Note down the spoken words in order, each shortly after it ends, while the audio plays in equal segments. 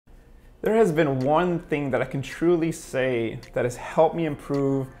There has been one thing that I can truly say that has helped me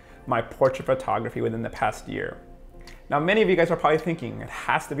improve my portrait photography within the past year. Now, many of you guys are probably thinking, it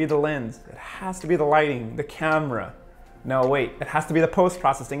has to be the lens, it has to be the lighting, the camera. No, wait, it has to be the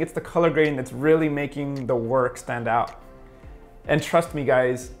post-processing. It's the color grading that's really making the work stand out. And trust me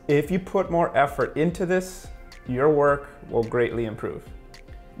guys, if you put more effort into this, your work will greatly improve.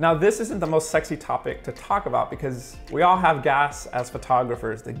 Now, this isn't the most sexy topic to talk about because we all have gas as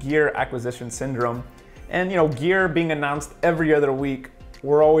photographers, the gear acquisition syndrome. And gear being announced every other week,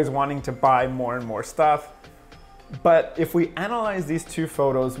 we're always wanting to buy more and more stuff. But if we analyze these two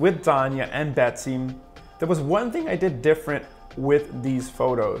photos with Danya and Betsy, there was one thing I did different with these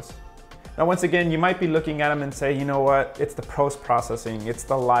photos. Now, once again, you might be looking at them and say, you know what, it's the post-processing, it's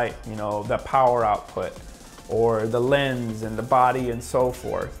the light, the power output, or the lens and the body and so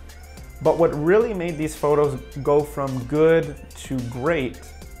forth. But what really made these photos go from good to great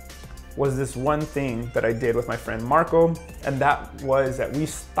was this one thing that I did with my friend Marco, and that was that we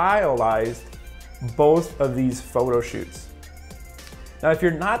stylized both of these photo shoots. Now, if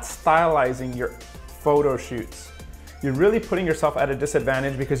you're not stylizing your photo shoots, you're really putting yourself at a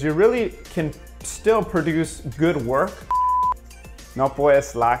disadvantage because you really can still produce good work. No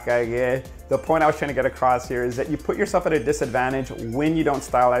pues la cagué. The point I was trying to get across here is that you put yourself at a disadvantage when you don't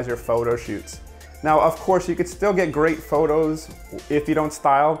stylize your photo shoots. Now, of course, you could still get great photos if you don't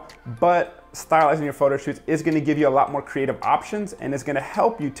style, but stylizing your photo shoots is gonna give you a lot more creative options and it's gonna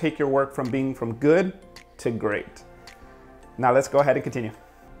help you take your work from being from good to great. Now let's go ahead and continue.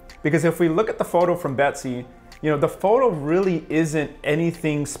 Because if we look at the photo from Betsy, the photo really isn't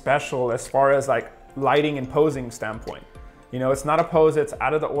anything special as far as like lighting and posing standpoint. It's not a pose that's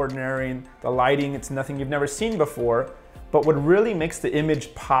out of the ordinary. The lighting, it's nothing you've never seen before. But what really makes the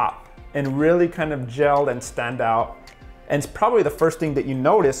image pop and really kind of gel and stand out, and it's probably the first thing that you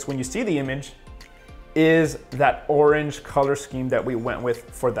notice when you see the image, is that orange color scheme that we went with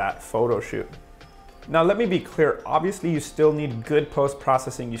for that photo shoot. Now, let me be clear. Obviously, you still need good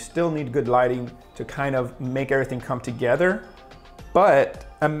post-processing. You still need good lighting to kind of make everything come together. But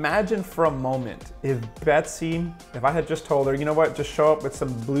imagine for a moment if if I had just told her, you know what, just show up with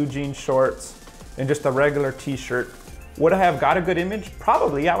some blue jean shorts and just a regular t-shirt, would I have got a good image?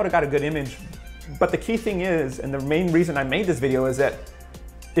 Probably, I would have got a good image. But the key thing is, and the main reason I made this video is that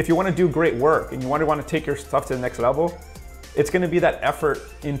if you want to do great work and you want to take your stuff to the next level, it's going to be that effort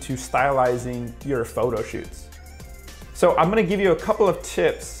into stylizing your photo shoots. So I'm going to give you a couple of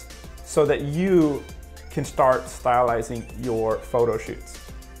tips so that you can start stylizing your photo shoots.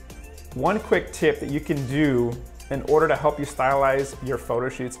 One quick tip that you can do in order to help you stylize your photo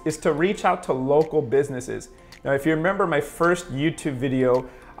shoots is to reach out to local businesses. Now, if you remember my first YouTube video,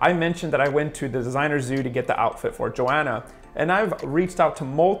 I mentioned that I went to the designer zoo to get the outfit for Joanna, and I've reached out to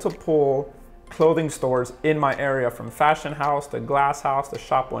multiple clothing stores in my area, from Fashion House, the Glass House, the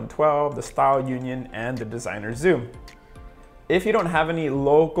Shop 112, the Style Union, and the Designer Zoo. If you don't have any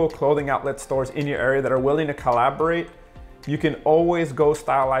local clothing outlet stores in your area that are willing to collaborate, you can always go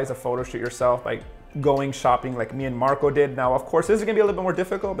stylize a photo shoot yourself by going shopping like me and Marco did. Now, of course, this is gonna be a little bit more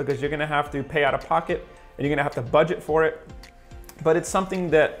difficult because you're gonna have to pay out of pocket and you're gonna have to budget for it. But it's something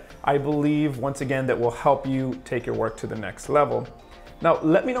that I believe, once again, that will help you take your work to the next level. Now,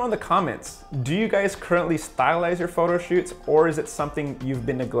 let me know in the comments, do you guys currently stylize your photo shoots, or is it something you've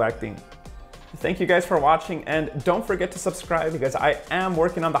been neglecting? Thank you guys for watching, and don't forget to subscribe because I am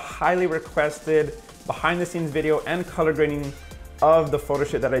working on the highly requested behind the scenes video and color grading of the photo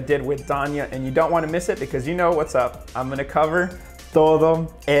shoot that I did with Danya, and you don't want to miss it because you know what's up. I'm gonna cover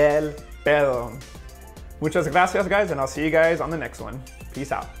todo el pedo. Muchas gracias guys, and I'll see you guys on the next one.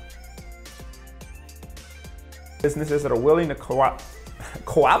 Peace out. Businesses that are willing to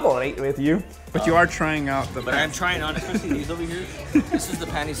collaborate with you. But you are trying out the But I'm trying on, especially these over here. This is the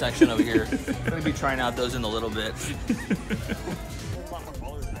panty section over here. I'm gonna be trying out those in a little bit.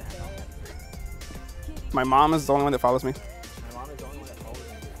 My mom is the only one that follows me. My mom is the only one that follows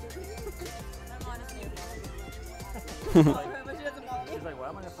me. My mom is new.